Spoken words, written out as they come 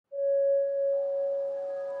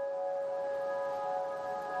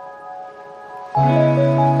Today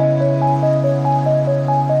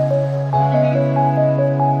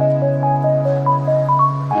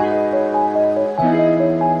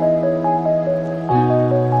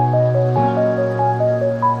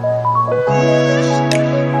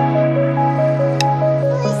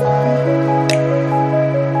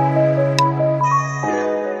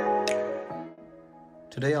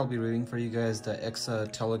I'll be reviewing for you guys the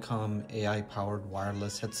EKSAtelecom AI-powered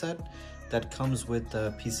wireless headset that comes with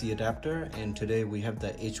the PC adapter, and today we have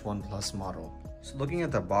the H1 Plus model. So looking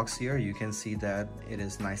at the box here, you can see that it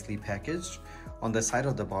is nicely packaged. On the side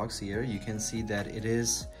of the box here, you can see that it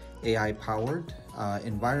is AI-powered,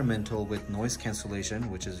 environmental with noise cancellation,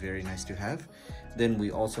 which is very nice to have. Then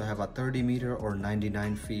we also have a 30 meter or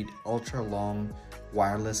 99 feet ultra long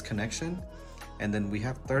wireless connection. And then we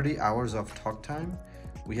have 30 hours of talk time.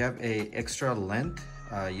 We have a extra length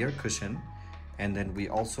ear cushion, and then we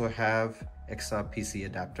also have EKSA PC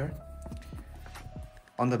adapter.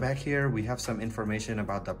 On the back here, we have some information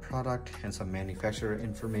about the product and some manufacturer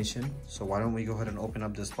information. So why don't we go ahead and open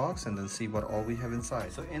up this box and then see what all we have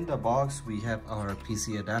inside. So in the box, we have our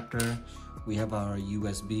PC adapter. We have our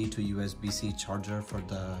USB to USB-C charger for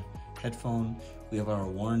the headphone. We have our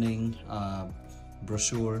warning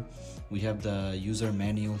brochure. We have the user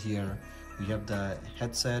manual here. We have the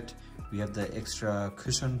headset. We have the extra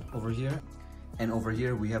cushion over here. And over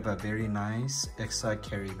here, we have a very nice EKSA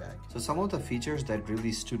carry bag. So some of the features that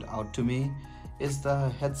really stood out to me is the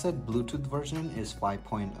headset Bluetooth version is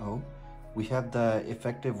 5.0. We have the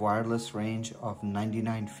effective wireless range of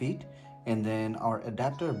 99 feet. And then our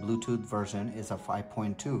adapter Bluetooth version is a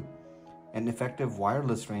 5.2. And effective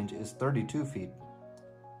wireless range is 32 feet.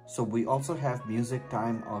 So we also have music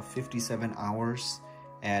time of 57 hours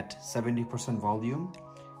at 70% volume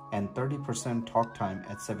and 30% talk time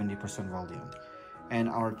at 70% volume. And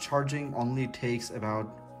our charging only takes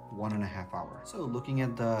about 1.5 hours. So looking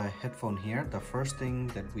at the headphone here, the first thing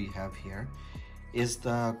that we have here is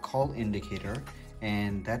the call indicator,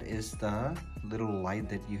 and that is the little light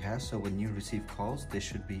that you have. So when you receive calls, they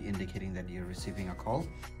should be indicating that you're receiving a call.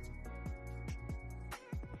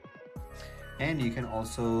 And you can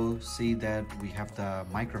also see that we have the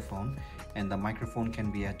microphone, and the microphone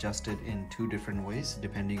can be adjusted in 2 different ways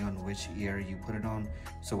depending on which ear you put it on.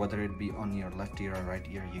 So whether it be on your left ear or right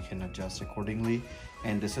ear, you can adjust accordingly.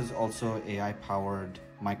 And this is also AI powered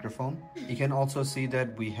microphone. You can also see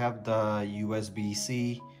that we have the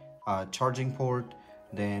USB-C charging port.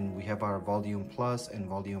 Then we have our volume plus and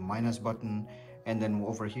volume minus button. And then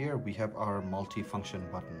over here we have our multi-function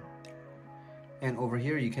button. And over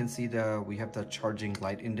here you can see we have the charging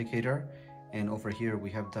light indicator, and over here we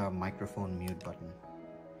have the microphone mute button.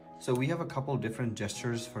 So we have a couple different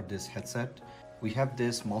gestures for this headset. We have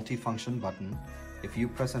this multi-function button. If you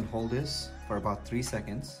press and hold this for about 3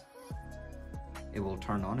 seconds, it will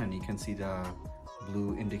turn on and you can see the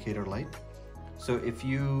blue indicator light. So if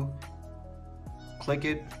you click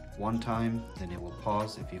it 1 time, then it will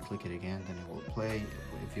pause. If you click it again, then it will play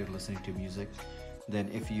if you're listening to music. Then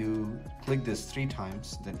if you click this 3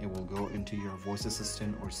 times, then it will go into your voice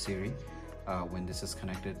assistant or Siri when this is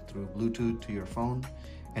connected through Bluetooth to your phone.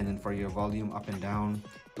 And then for your volume up and down,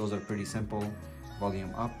 those are pretty simple.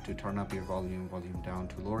 Volume up to turn up your volume, volume down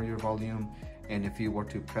to lower your volume. And if you were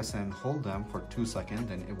to press and hold them for 2 seconds,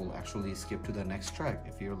 then it will actually skip to the next track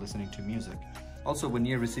if you're listening to music. Also, when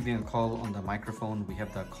you're receiving a call on the microphone, we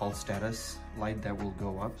have the call status light that will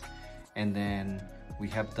go up. And then we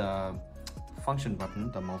have the function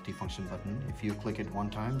button, the multi-function button. If you click it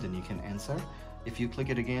 1 time, then you can answer. If you click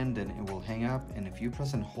it again, then it will hang up. And if you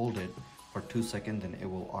press and hold it for 2 seconds, then it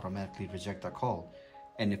will automatically reject the call.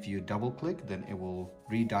 And if you double click, then it will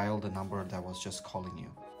redial the number that was just calling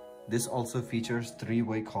you. This also features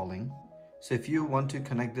 3-way calling. So if you want to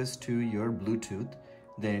connect this to your Bluetooth,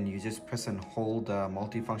 then you just press and hold the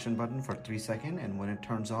multi-function button for 3 seconds, and when it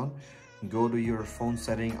turns on, go to your phone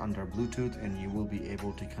setting under Bluetooth and you will be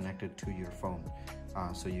able to connect it to your phone.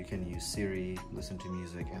 So you can use Siri, listen to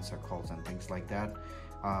music, answer calls and things like that.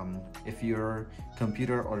 If your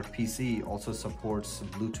computer or PC also supports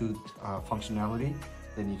Bluetooth functionality,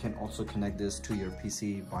 then you can also connect this to your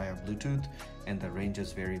PC via Bluetooth, and the range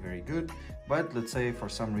is very, very good. But let's say for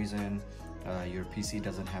some reason your PC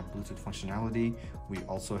doesn't have Bluetooth functionality, we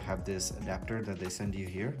also have this adapter that they send you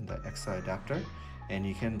here, the EKSA adapter. And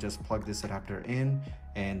you can just plug this adapter in,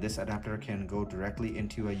 and this adapter can go directly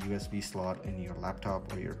into a USB slot in your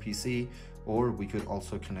laptop or your PC, or we could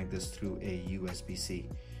also connect this through a USB-C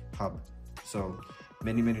hub. So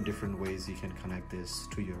many different ways you can connect this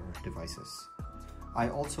to your devices. I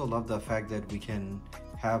also love the fact that we can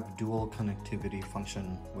have dual connectivity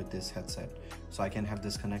function with this headset. So I can have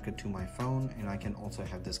this connected to my phone, and I can also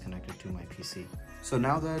have this connected to my PC. So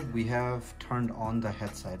now that we have turned on the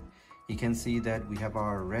headset, you can see that we have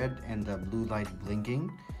our red and the blue light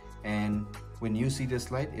blinking, and when you see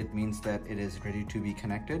this light, it means that it is ready to be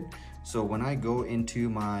connected. So when I go into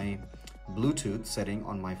my Bluetooth setting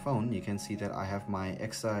on my phone, you can see that I have my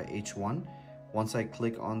EKSA H1. Once I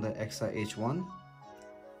click on the EKSA H1,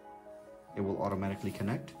 it will automatically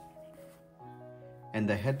connect, and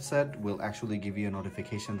the headset will actually give you a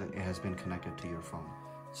notification that it has been connected to your phone.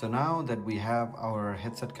 So now that we have our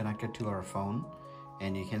headset connected to our phone,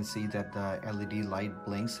 and you can see that the LED light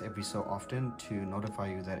blinks every so often to notify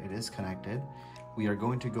you that it is connected, we are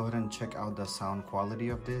going to go ahead and check out the sound quality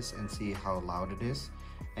of this and see how loud it is,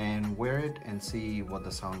 and wear it and see what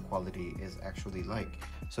the sound quality is actually like.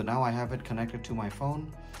 So now I have it connected to my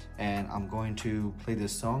phone, and I'm going to play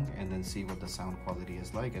this song and then see what the sound quality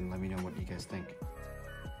is like, and let me know what you guys think.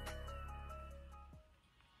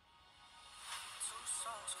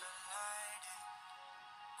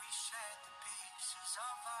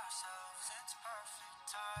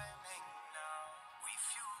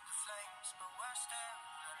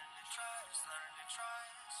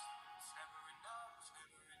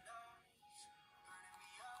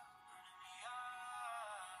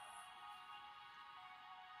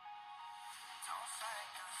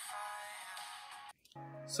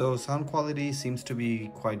 So sound quality seems to be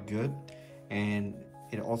quite good, and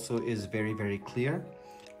it also is very clear.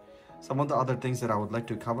 Some of the other things that I would like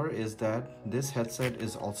to cover is that this headset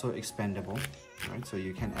is also expandable, right? So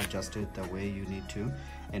you can adjust it the way you need to,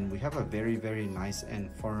 and we have a very nice and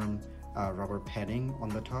firm rubber padding on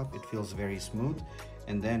the top. It feels very smooth.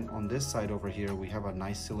 And then on this side over here, we have a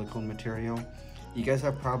nice silicone material. You guys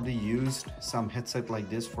have probably used some headset like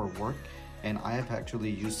this for work, and I have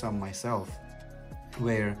actually used some myself,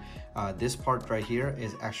 where this part right here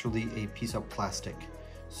is actually a piece of plastic.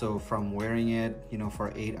 So from wearing it, you know,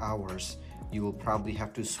 for 8 hours, you will probably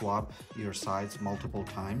have to swap your sides multiple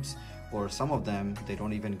times, or some of them, they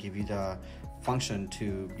don't even give you the function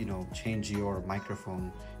to, you know, change your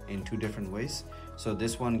microphone in 2 different ways. So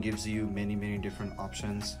this one gives you many different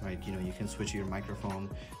options, right? You know, you can switch your microphone,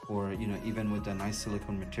 or, you know, even with the nice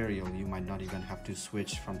silicone material, you might not even have to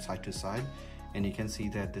switch from side to side. And you can see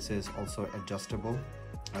that this is also adjustable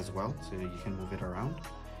as well, so you can move it around,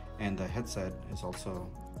 and the headset is also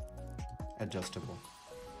adjustable.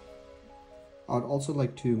 I'd also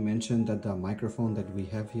like to mention that the microphone that we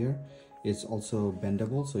have here is also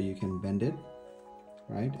bendable, so you can bend it,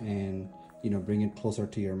 right, and, you know, bring it closer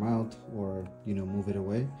to your mouth, or, you know, move it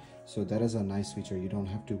away. So that is a nice feature. You don't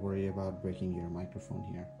have to worry about breaking your microphone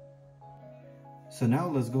here. So now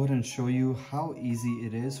let's go ahead and show you how easy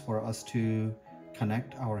it is for us to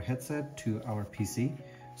connect our headset to our PC.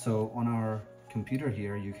 So on our computer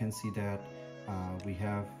here, you can see that we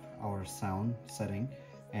have our sound setting,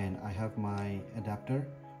 and I have my adapter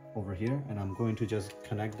over here, and I'm going to just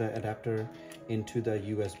connect the adapter into the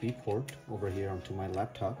USB port over here onto my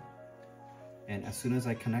laptop. And as soon as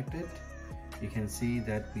I connect it, you can see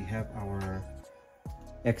that we have our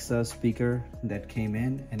EKSA speaker that came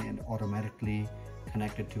in, and it automatically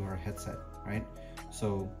connected to our headset, right?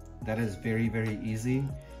 So that is very easy.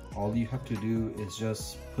 All you have to do is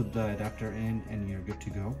just put the adapter in, and you're good to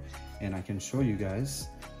go. And I can show you guys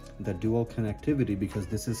the dual connectivity, because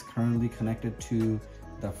this is currently connected to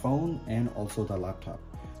the phone and also the laptop.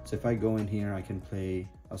 So if I go in here, I can play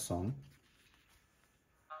a song.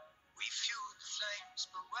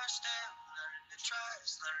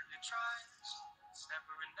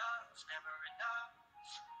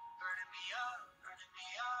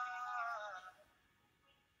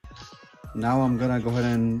 Now I'm gonna go ahead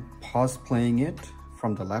and pause playing it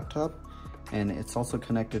from the laptop, and it's also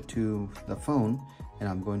connected to the phone, and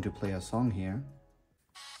I'm going to play a song here.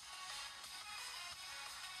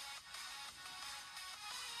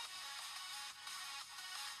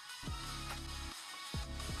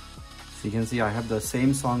 So you can see I have the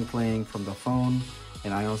same song playing from the phone,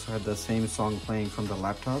 and I also have the same song playing from the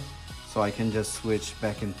laptop, so I can just switch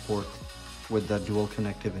back and forth with the dual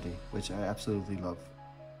connectivity, which I absolutely love.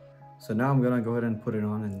 So now I'm gonna go ahead and put it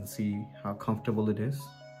on and see how comfortable it is.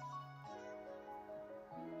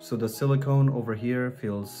 So the silicone over here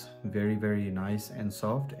feels very nice and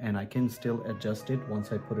soft, and I can still adjust it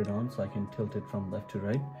once I put it on, so I can tilt it from left to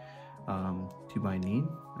right to my knee,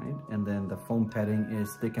 right? And then the foam padding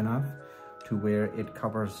is thick enough to where it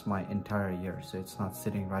covers my entire ear, so it's not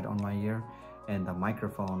sitting right on my ear. And the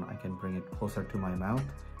microphone, I can bring it closer to my mouth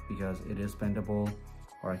because it is bendable,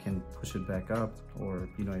 or I can push it back up, or,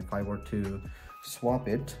 you know, if I were to swap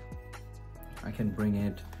it I can bring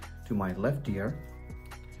it to my left ear,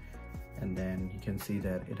 and then you can see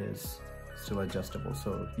that it is still adjustable.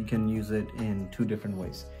 So you can use it in two different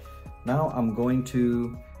ways. Now I'm going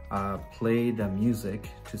to play the music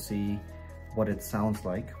to see what it sounds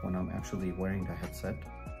like when I'm actually wearing the headset.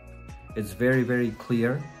 It's very, very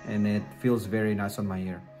clear and it feels very nice on my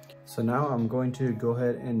ear. So now I'm going to go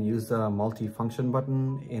ahead and use the multi-function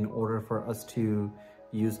button in order for us to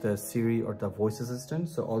use the Siri or the voice assistant.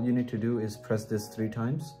 So all you need to do is press this 3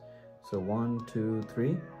 times. So 1, 2,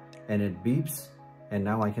 3, and it beeps. And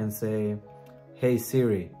now I can say, "Hey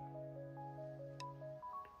Siri."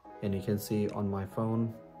 And you can see on my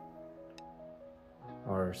phone,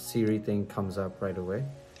 our Siri thing comes up right away.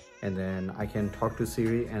 And then I can talk to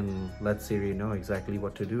Siri and let Siri know exactly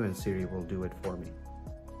what to do, and Siri will do it for me.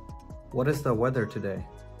 What is the weather today?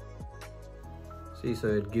 See, so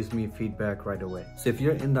it gives me feedback right away. So if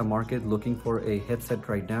you're in the market looking for a headset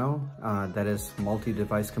right now that is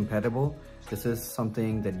multi-device compatible, this is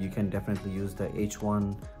something that you can definitely use. The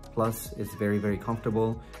H1 Plus is very, very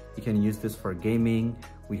comfortable. You can use this for gaming.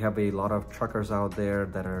 We have a lot of truckers out there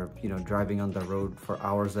that are, driving on the road for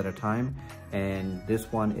hours at a time. And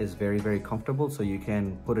this one is very, very comfortable. So you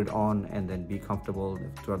can put it on and then be comfortable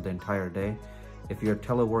throughout the entire day. If you're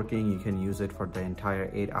teleworking, you can use it for the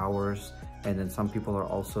entire 8 hours. And then some people are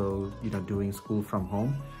also, doing school from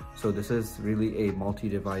home. So this is really a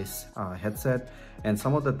multi-device headset. And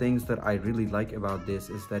some of the things that I really like about this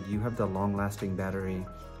is that you have the long-lasting battery.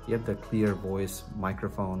 You have the clear voice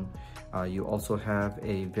microphone. You also have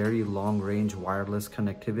a very long-range wireless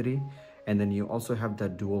connectivity. And then you also have the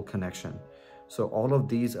dual connection. So all of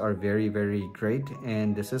these are very, very great.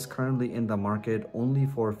 And this is currently in the market only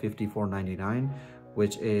for $54.99,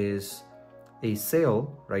 which is a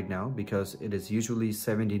sale right now because it is usually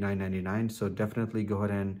 $79.99. So definitely go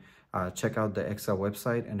ahead and check out the EKSA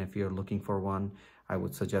website. And if you're looking for one, I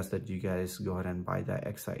would suggest that you guys go ahead and buy the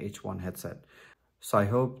EKSA H1 headset. So I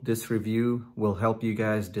hope this review will help you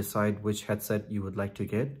guys decide which headset you would like to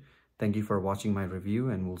get. Thank you for watching my review,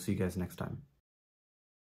 and we'll see you guys next time.